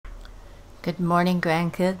Good morning,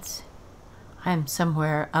 grandkids. I'm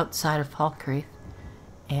somewhere outside of Falkreath,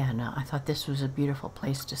 and I thought this was a beautiful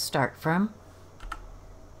place to start from.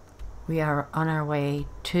 We are on our way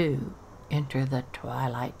to enter the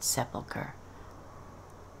Twilight Sepulcher.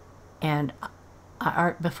 And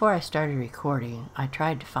before I started recording, I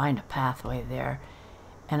tried to find a pathway there,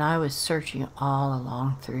 and I was searching all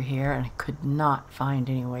along through here, and I could not find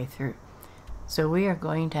any way through. So we are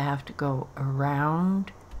going to have to go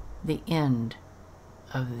around the end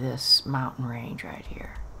of this mountain range right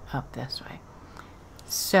here, up this way.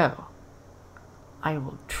 So I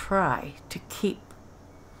will try to keep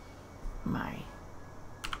my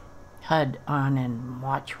HUD on and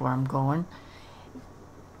watch where I'm going.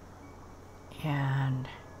 And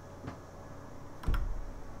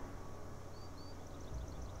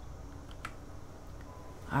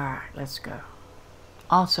alright, let's go.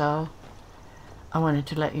 Also, I wanted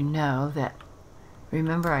to let you know that,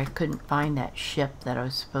 remember, I couldn't find that ship that I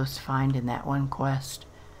was supposed to find in that one quest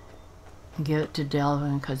and give it to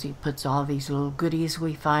Delvin because he puts all these little goodies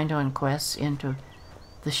we find on quests into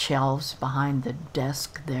the shelves behind the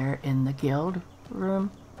desk there in the guild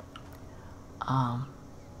room.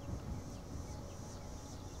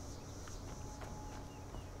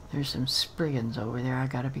 There's some spriggans over there. I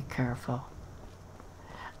gotta be careful.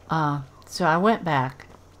 So I went back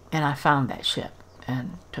and I found that ship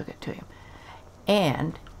and took it to him.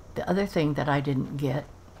 And the other thing that I didn't get,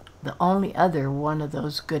 the only other one of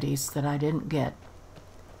those goodies that I didn't get,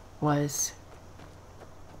 was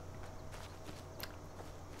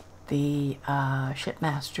the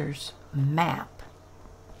shipmaster's map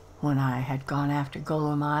when I had gone after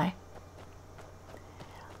Golomai.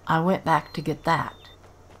 I went back to get that.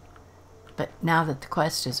 But now that the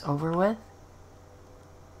quest is over with,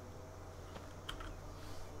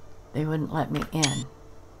 they wouldn't let me in.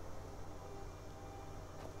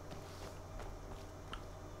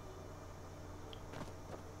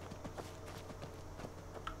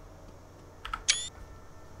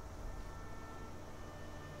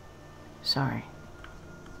 Sorry.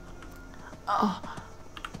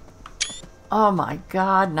 Oh my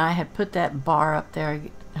God, and I had put that bar up there.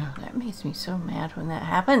 Oh, that makes me so mad when that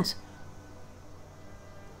happens.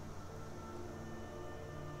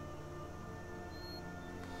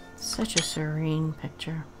 Such a serene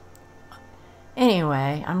picture.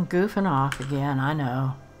 Anyway, I'm goofing off again, I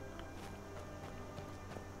know.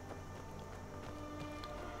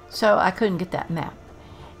 So I couldn't get that map.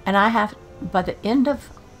 And I have, by the end of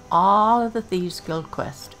all of the Thieves Guild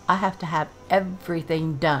quest, I have to have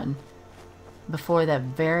everything done before the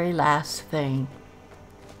very last thing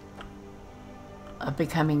of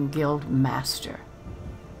becoming guild master.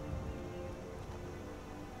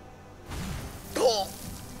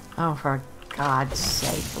 Oh, for God's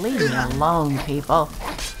sake, leave me alone, people.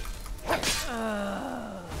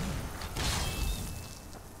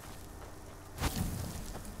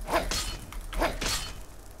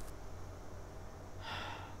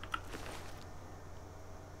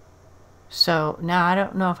 So now I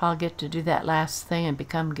don't know if I'll get to do that last thing and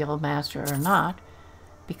become guild master or not,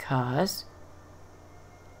 because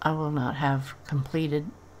I will not have completed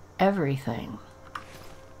everything.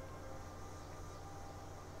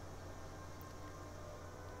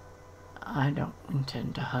 I don't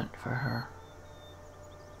intend to hunt for her.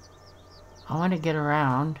 I want to get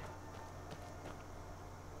around.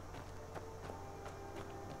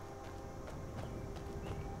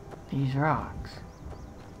 These rocks.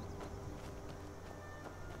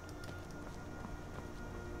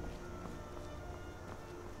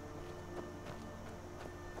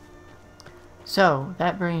 So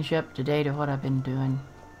that brings you up to date of what I've been doing.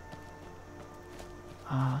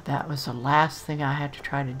 That was the last thing I had to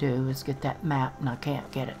try to do, was get that map, and I can't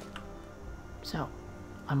get it. So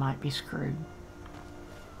I might be screwed.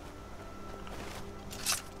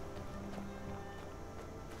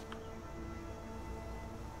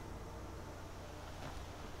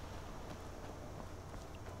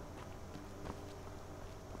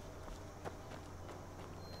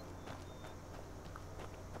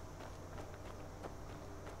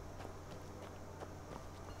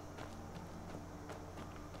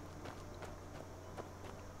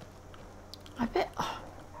 I bet. Oh.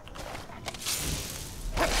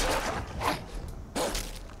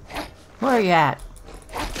 Where are you at?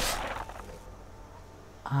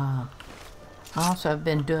 I also have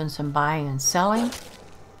been doing some buying and selling.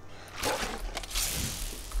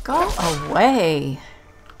 Go away.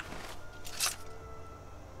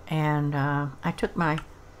 And I took my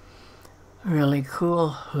really cool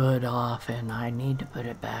hood off and I need to put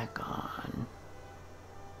it back on.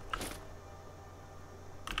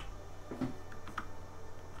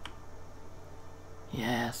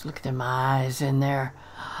 Yes, look at them eyes in there.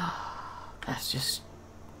 That's just...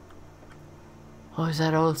 What was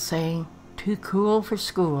that old saying? Too cool for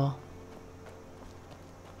school.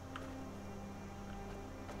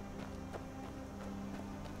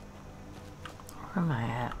 Where am I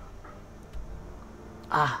at?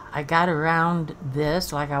 Ah, I got around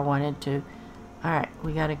this like I wanted to. Alright,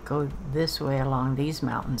 we gotta go this way along these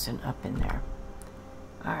mountains and up in there.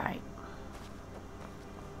 Alright.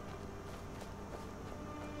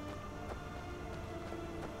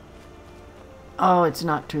 Oh, it's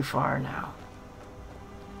not too far now.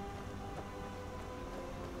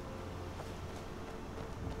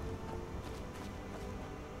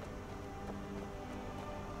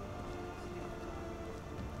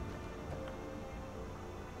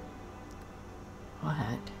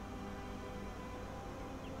 What?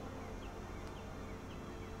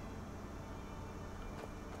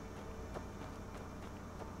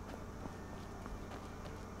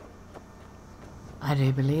 I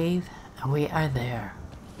do believe we are there.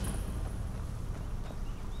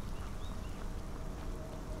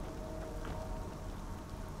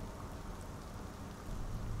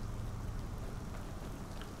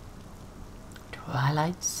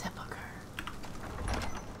 Twilight Sepulcher.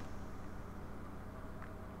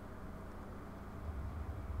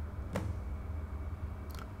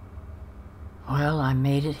 Well, I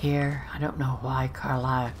made it here. I don't know why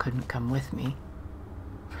Carlisle couldn't come with me.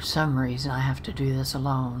 For some reason, I have to do this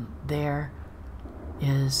alone. There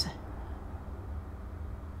is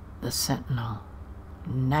the Sentinel.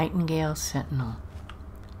 Nightingale Sentinel.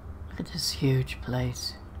 Look at this huge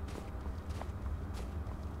place.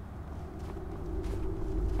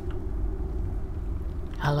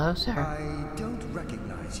 Hello, sir. I don't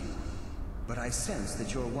recognize you, but I sense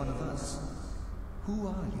that you're one of us. Who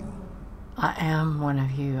are you? I am one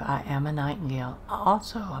of you. I am a Nightingale.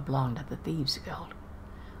 Also, I belong to the Thieves Guild.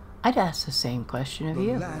 I'd ask the same question of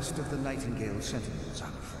you. The last of the Nightingale Sentinels,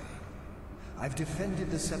 I'm afraid. I've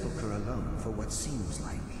defended the Sepulcher alone for what seems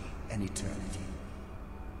like an eternity.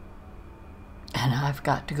 And I've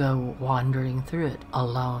got to go wandering through it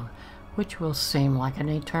alone, which will seem like an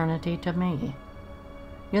eternity to me.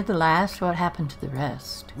 You're the last. What happened to the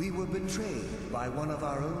rest? We were betrayed by one of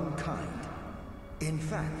our own kind. In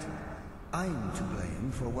fact, I'm to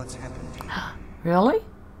blame for what's happened here. Really?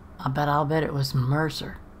 I'll bet it was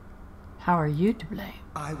Mercer. How are you to blame?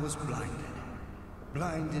 I was blinded.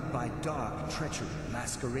 Blinded by dark treachery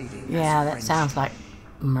masquerading Yeah, as that friendship. sounds like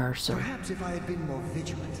Mercer. Perhaps if I had been more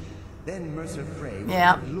vigilant, then Mercer Frey would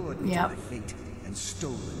Yep, have lured me yep. to my fate and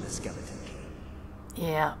stolen the skeleton key.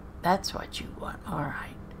 Yeah, that's what you want. All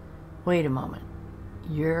right. Wait a moment.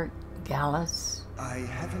 You're Gallus? I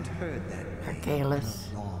haven't heard that Or name Galus?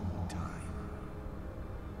 in a long time.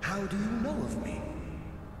 How do you know of me?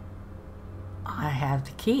 I have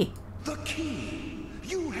the key. The key!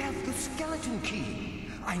 You have the skeleton key!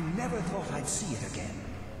 I never thought I'd see it again.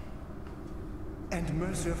 And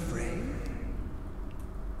Mercer Frey?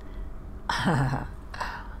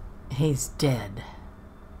 He's dead.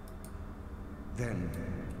 Then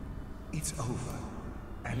it's over.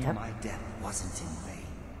 And Yep. my death wasn't in vain.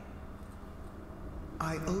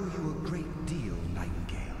 I owe you a great deal,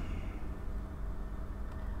 Nightingale.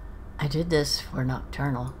 I did this for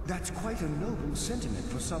Nocturnal. That's quite a noble sentiment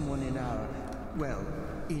for someone in our, well,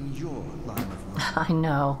 in your line of work. I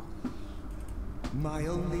know. My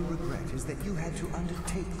only regret is that you had to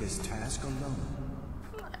undertake this task alone.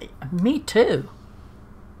 Me too.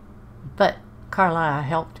 But Carlisle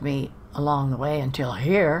helped me along the way until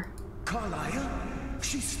here. Carlisle?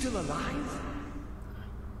 She's still alive?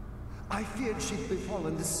 I feared she'd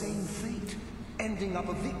befallen the same fate, ending up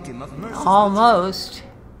a victim of Mercer's Almost.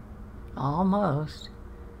 Almost.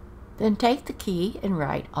 Then take the key and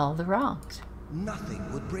right all the wrongs.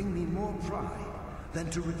 Nothing would bring me more pride than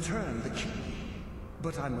to return the key.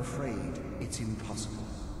 But I'm afraid it's impossible.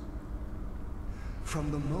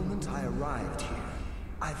 From the moment I arrived here,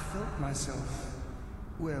 I felt myself,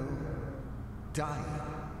 well, dying.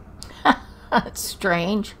 That's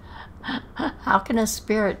strange. How can a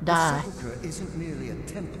spirit die? The Sepulcher isn't merely a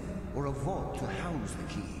temple or a vault to house the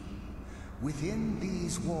key. Within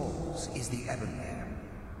these walls is the Ebonware,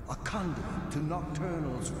 a conduit to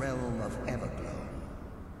Nocturnal's realm of Everglow.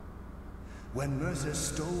 When Mercer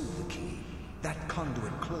stole the key, that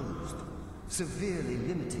conduit closed, severely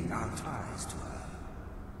limiting our ties to her.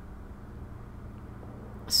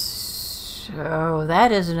 So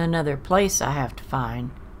that isn't another place I have to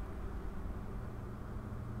find.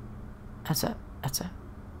 That's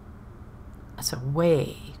a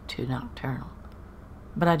way to Nocturnal.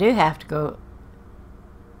 But I do have to go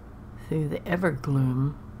through the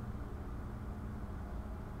Evergloom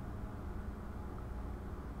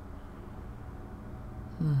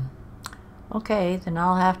Okay, then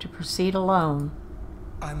I'll have to proceed alone.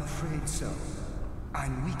 I'm afraid so.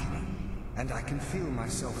 I'm weakening, and I can feel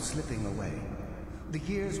myself slipping away. The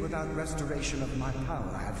years without restoration of my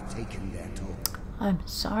power have taken their toll. I'm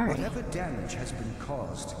sorry. Whatever damage has been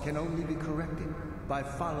caused can only be corrected by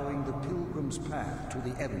following the pilgrim's path to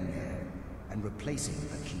the Ebonmere and replacing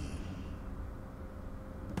the key.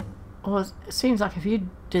 Well, it seems like if you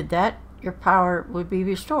did that, your power would be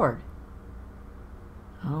restored.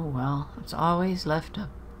 Oh well, it's always left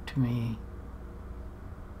up to me.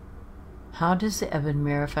 How does the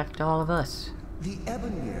Ebonmere affect all of us? The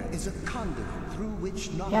Ebonmere is a conduit through which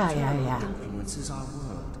Yeah. influences our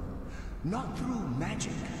world. Not through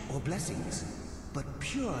magic or blessings, but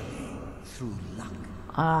purely through luck.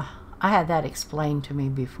 I had that explained to me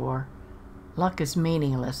before. Luck is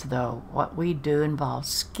meaningless, though. What we do involves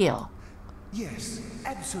skill. Yes,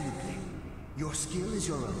 absolutely. Your skill is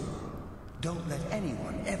your own. Don't let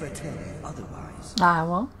anyone ever tell you otherwise. I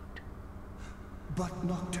won't. But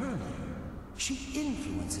Nocturnal, she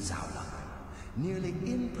influences our luck. Nearly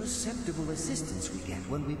imperceptible assistance we get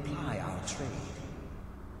when we ply our trade.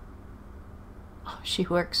 Oh, she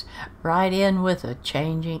works right in with the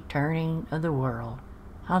turning of the world.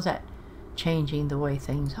 How's that changing the way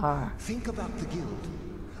things are? Think about the guild.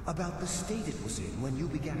 About the state it was in when you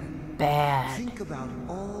began. Bad. Think about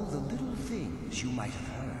all the little things you might have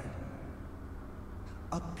heard.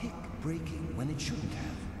 A pick breaking when it shouldn't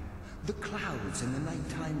have. The clouds in the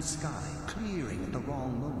nighttime sky clearing at the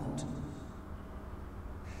wrong moment.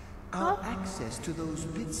 Our access to those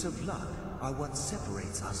bits of luck are what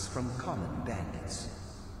separates us from common bandits.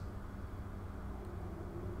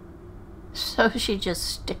 So she just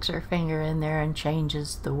sticks her finger in there and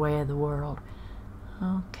changes the way of the world.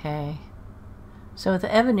 Okay. So the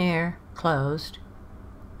Ebonmere closed.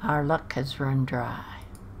 Our luck has run dry.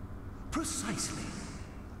 Precisely.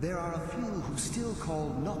 There are a few who still call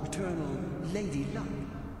Nocturnal Lady Luck,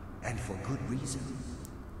 and for good reason.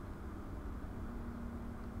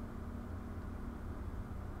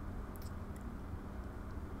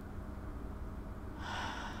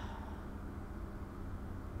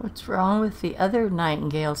 What's wrong with the other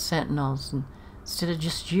Nightingale Sentinels instead of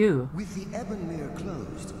just you? With the Ebonmere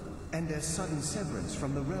closed, and their sudden severance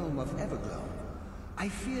from the realm of Everglow, I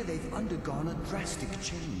fear they've undergone a drastic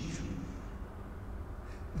change.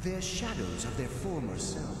 They're shadows of their former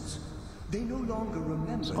selves. They no longer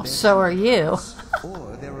remember Well, their so are you.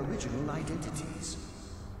 or their original identities.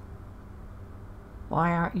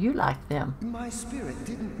 Why aren't you like them? My spirit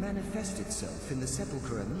didn't manifest itself in the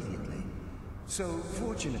Sepulcher immediately. So,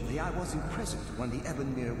 fortunately, I wasn't present when the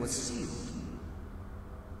Ebonmere was sealed.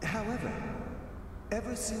 However,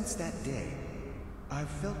 ever since that day, I've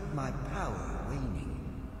felt my power waning,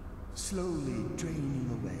 slowly draining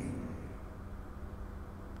away.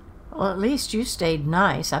 Well, at least you stayed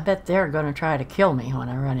nice. I bet they're going to try to kill me when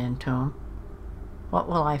I run into them. What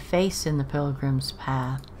will I face in the Pilgrim's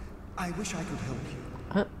Path? I wish I could help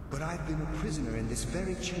you, but I've been a prisoner in this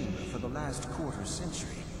very chamber for the last quarter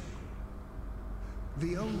century.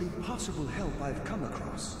 The only possible help I've come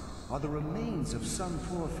across are the remains of some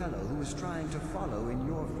poor fellow who is trying to follow in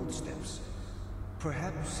your footsteps.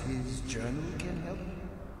 Perhaps his journal can help?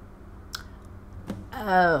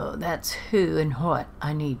 Oh, that's who and what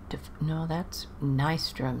I need to... No, that's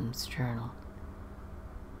Nystrom's journal.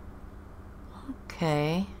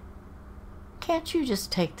 Okay. Can't you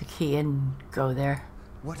just take the key and go there?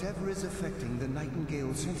 Whatever is affecting the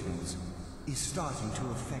Nightingale Sentinels is starting to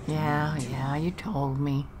affect me too. Yeah, you told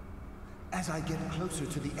me. As I get closer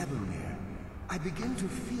to the Ebonmere, I begin to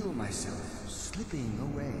feel myself slipping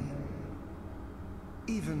away.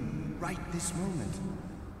 Even right this moment,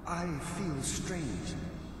 I feel strange,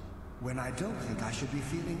 when I don't think I should be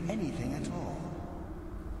feeling anything at all.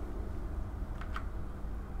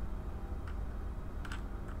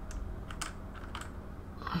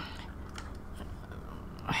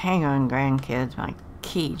 Hang on, grandkids. My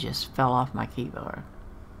key just fell off my keyboard.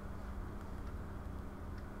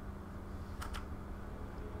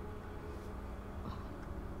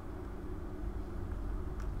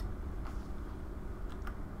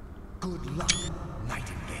 Good luck,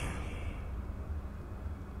 Nightingale.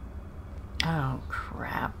 Oh,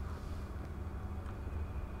 crap.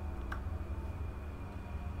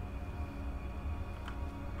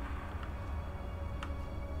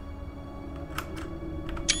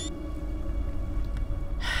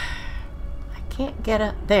 Can't get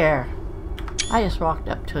up there. I just walked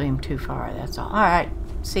up to him too far, that's all. Alright,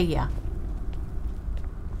 see ya.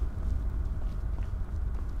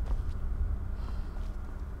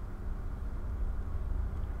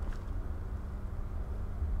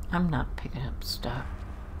 I'm not picking up stuff.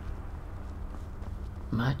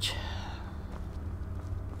 much.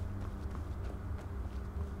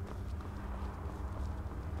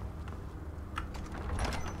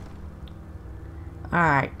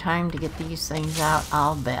 Alright, time to get these things out,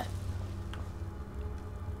 I'll bet.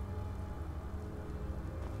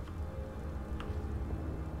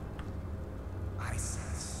 I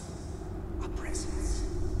sense a presence.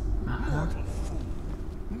 Mortal fool.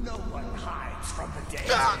 No one hides from the dead.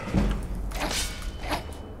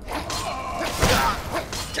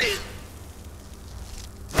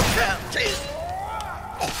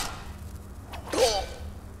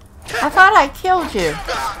 I thought I killed you.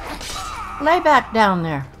 Lay back down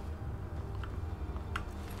there.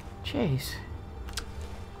 Jeez.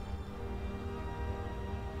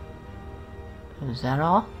 Is that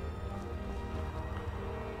all?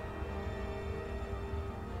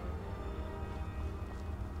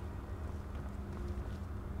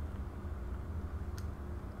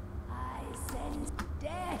 I sense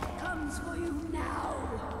death comes for you now.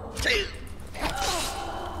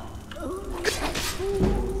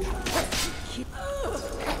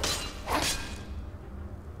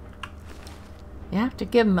 You have to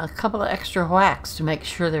give them a couple of extra whacks to make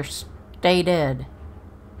sure they're stay dead.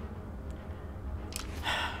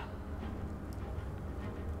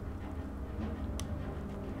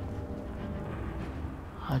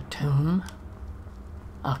 A tomb.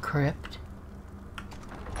 A crypt.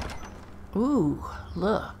 Ooh,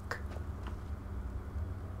 look.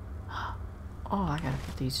 Oh, I gotta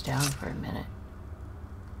put these down for a minute.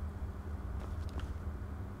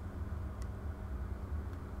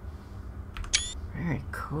 Very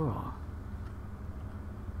cool.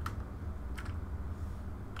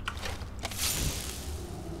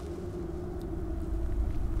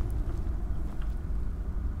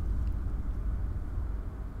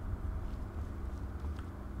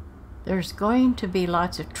 There's going to be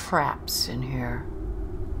lots of traps in here.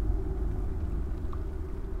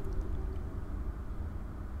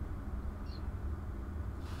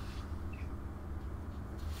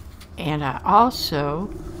 And I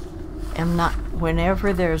also am not,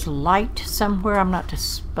 whenever there's light somewhere, I'm not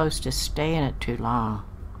supposed to stay in it too long.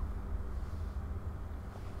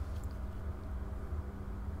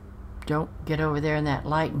 Don't get over there in that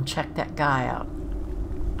light and check that guy out.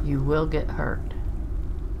 You will get hurt.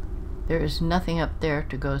 There is nothing up there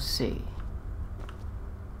to go see.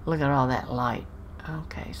 Look at all that light.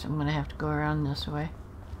 Okay, so I'm gonna have to go around this way.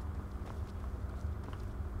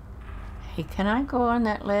 Hey, can I go on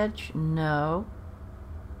that ledge? No.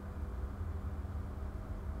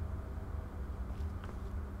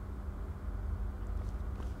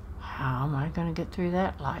 How am I gonna get through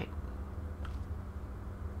that light?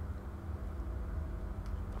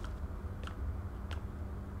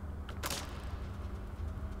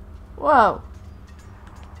 Whoa!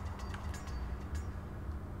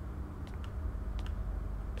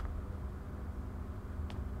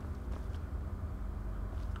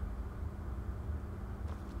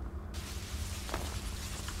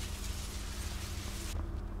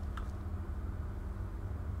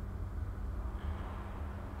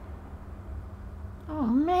 Oh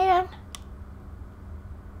man!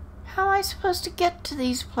 How am I supposed to get to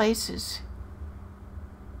these places?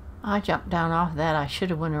 I jumped down off that. I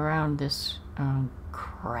should have went around this.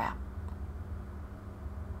 Crap.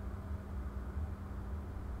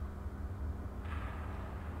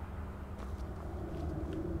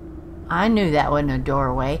 I knew that wasn't a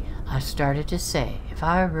doorway. I started to say, if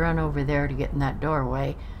I run over there to get in that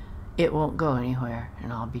doorway, it won't go anywhere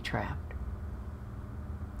and I'll be trapped.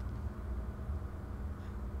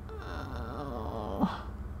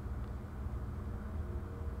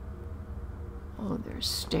 Oh, there's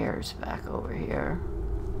stairs back over here.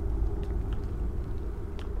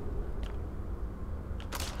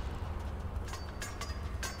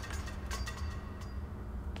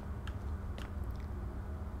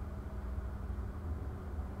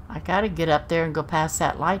 I gotta get up there and go past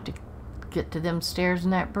that light to get to them stairs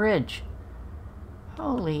and that bridge.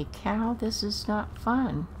 Holy cow, this is not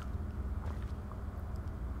fun.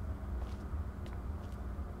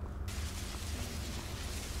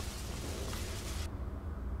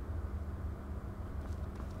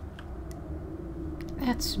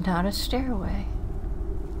 That's not a stairway.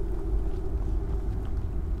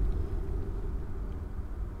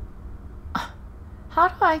 How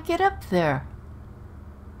do I get up there?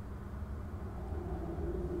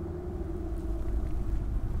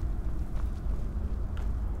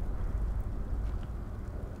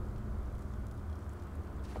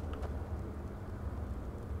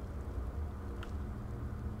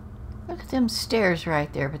 Look at them stairs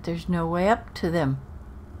right there, but there's no way up to them.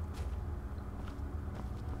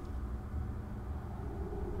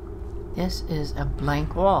 This is a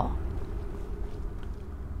blank wall.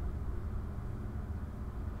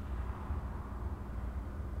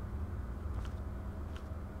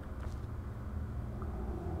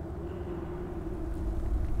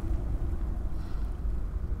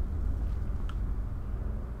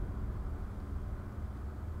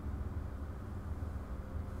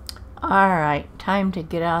 Alright, time to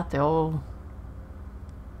get out the old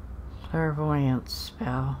clairvoyance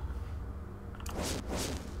spell.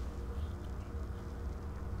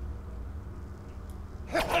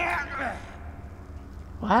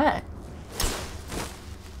 What?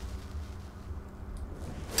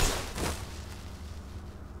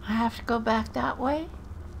 I have to go back that way?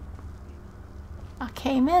 I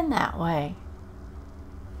came in that way.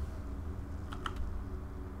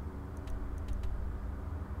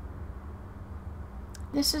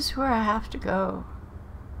 This is where I have to go.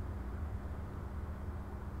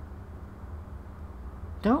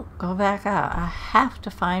 Don't go back out. I have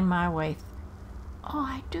to find my way. Oh,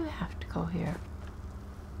 I do have to go here.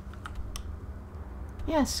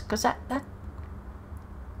 Yes, because that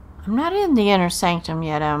I'm not in the inner sanctum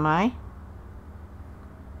yet, am I?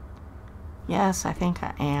 Yes, I think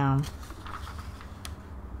I am.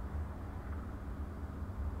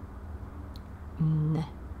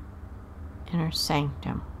 Inner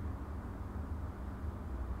sanctum.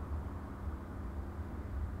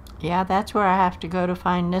 Yeah, that's where I have to go to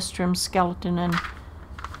find Nistrom's skeleton. And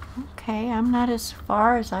okay, I'm not as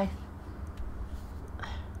far as I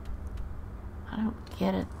don't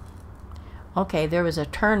get it. Okay, there was a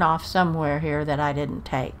turn off somewhere here that I didn't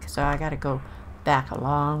take, so I gotta go back a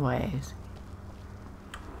long ways.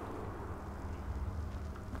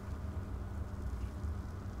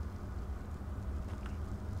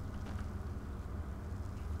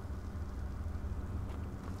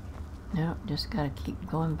 Nope, just gotta keep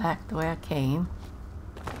going back the way I came.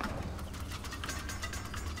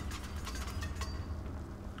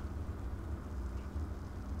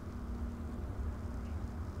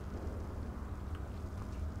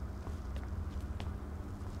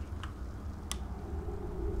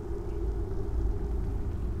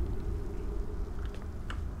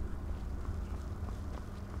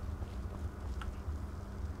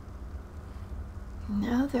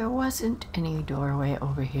 No, there wasn't any doorway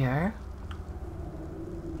over here.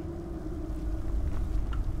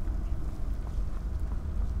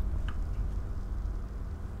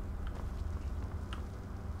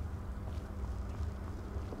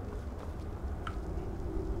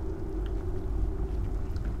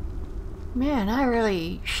 Man, I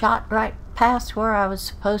really shot right past where I was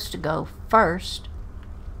supposed to go first.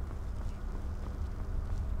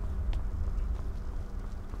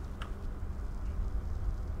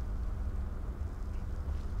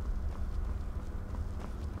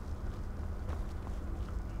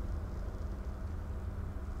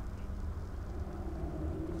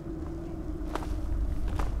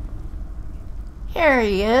 Here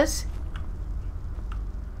he is.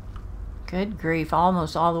 Good grief,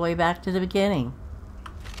 almost all the way back to the beginning.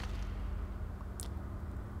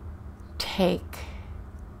 Take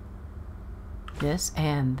this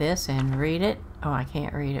and read it. Oh, I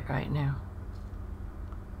can't read it right now.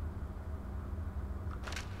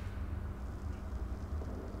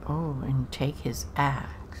 Oh, and take his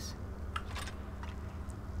axe.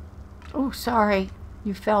 Oh, sorry.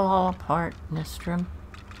 You fell all apart, Nistrom.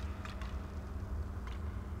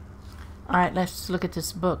 Alright, let's look at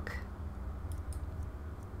this book.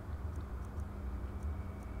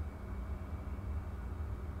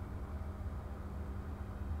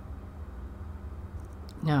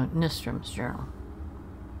 No, Nistrom's journal.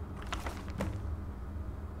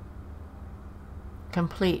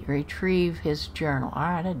 Complete. Retrieve his journal.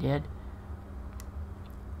 Alright, I did.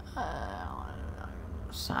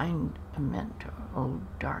 Signed a mentor.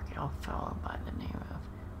 Old dark elf fellow by the name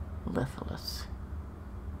of Litholis.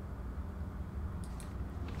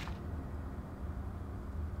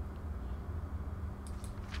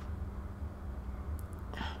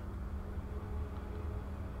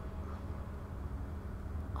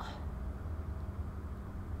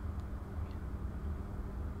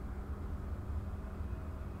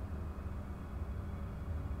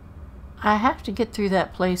 I have to get through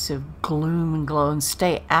that place of gloom and glow and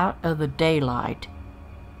stay out of the daylight.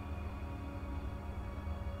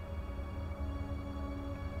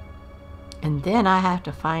 And then I have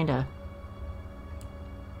to find a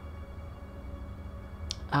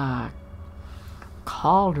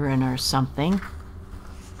cauldron or something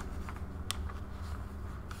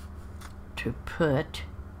to put.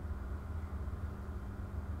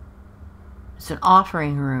 It's an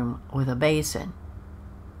offering room with a basin.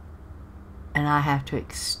 And I have to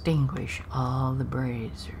extinguish all the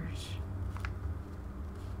braziers.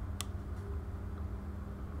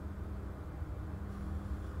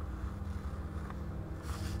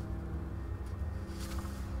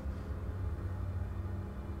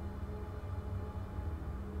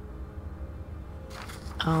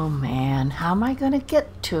 Oh man, how am I going to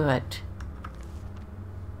get to it?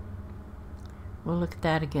 We'll look at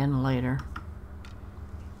that again later.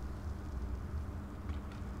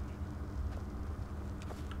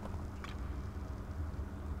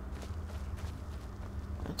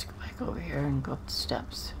 Let's go back over here and go up the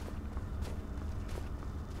steps.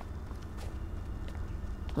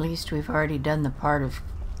 At least we've already done the part of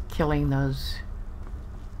killing those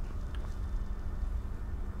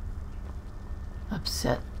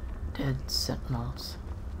upset dead sentinels.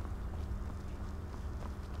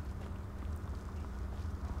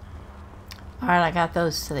 Alright, I got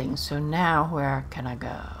those things, so now where can I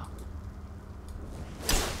go?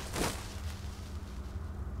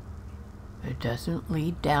 It doesn't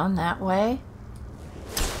lead down that way.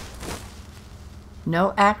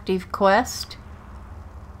 No active quest?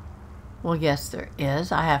 Well, yes, there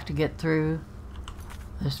is. I have to get through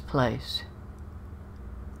this place.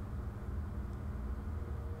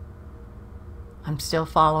 I'm still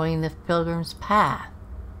following the Pilgrim's Path.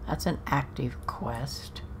 That's an active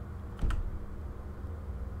quest.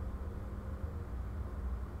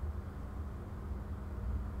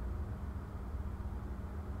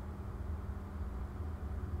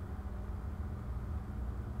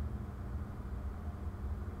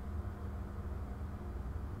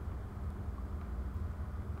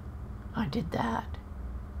 I did that.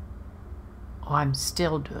 Oh, I'm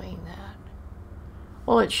still doing that.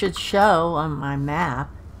 Well, it should show on my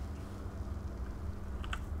map.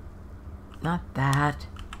 Not that,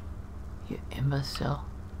 you imbecile.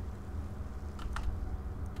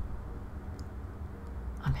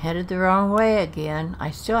 I'm headed the wrong way again.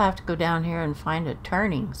 I still have to go down here and find a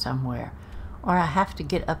turning somewhere. Or I have to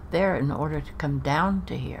get up there in order to come down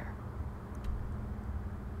to here.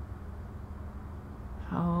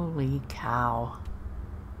 Holy cow.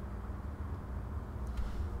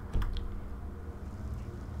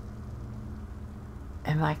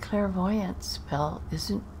 And my clairvoyance spell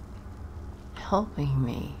isn't helping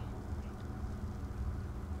me.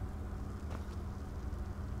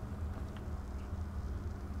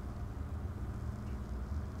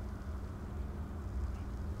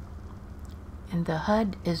 And the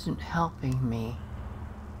HUD isn't helping me.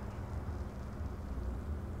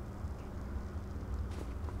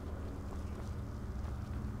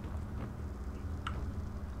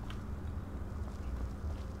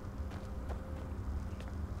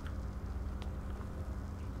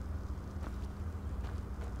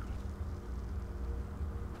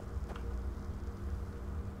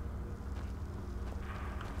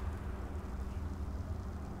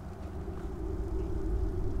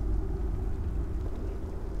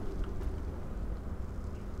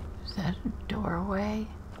 Is that a doorway?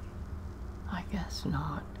 I guess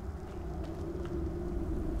not.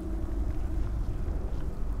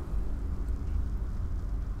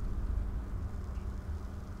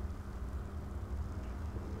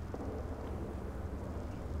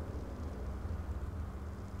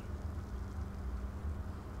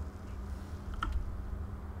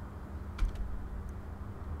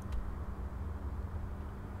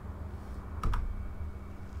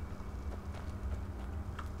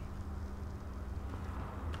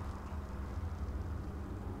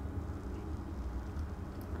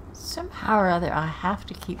 Somehow or other, I have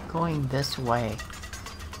to keep going this way.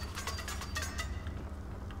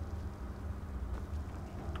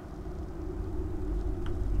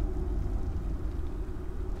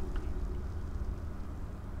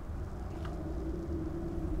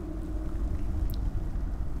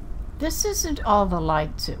 This isn't all the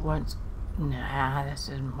lights it wants. Nah, this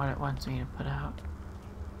isn't what it wants me to put out.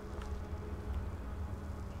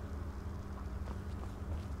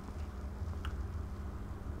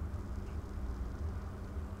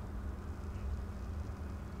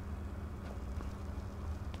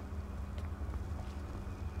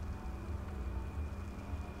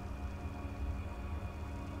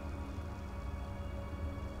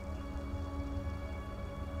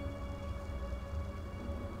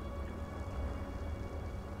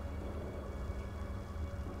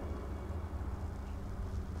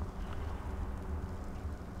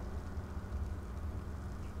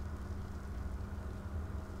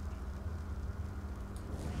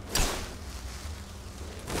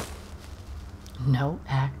 No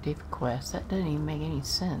active quest. That doesn't even make any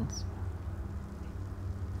sense.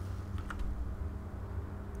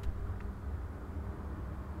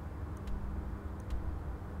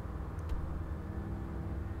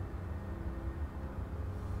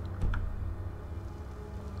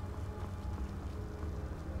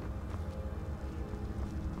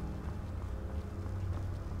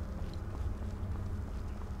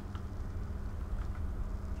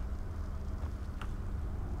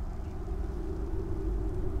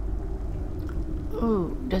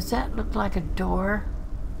 Ooh, does that look like a door?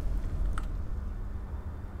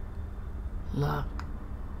 Look,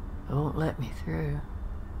 it won't let me through.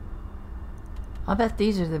 I'll bet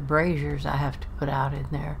these are the braziers I have to put out in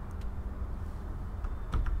there.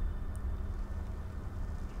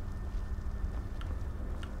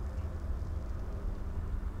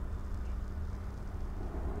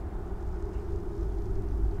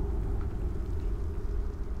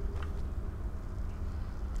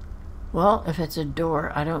 Well, if it's a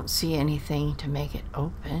door, I don't see anything to make it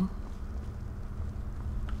open.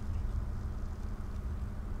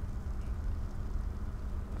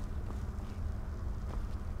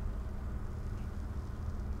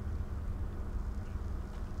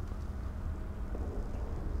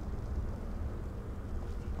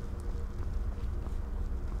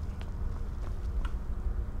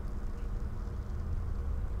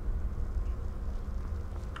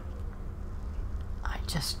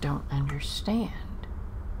 Just don't understand.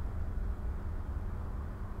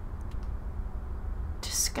 To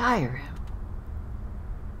Skyrim.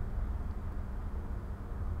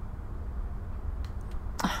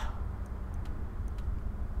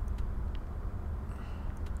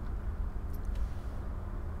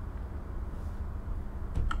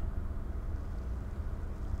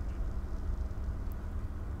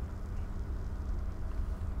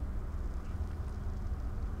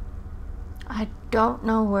 I don't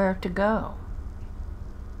know where to go.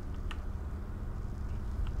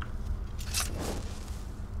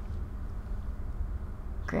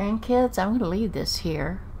 Grandkids, I'm going to leave this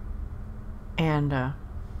here. And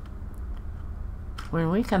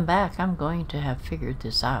when we come back, I'm going to have figured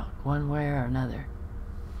this out one way or another.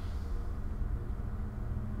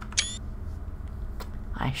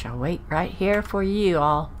 I shall wait right here for you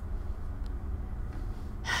all.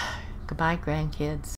 Goodbye, grandkids.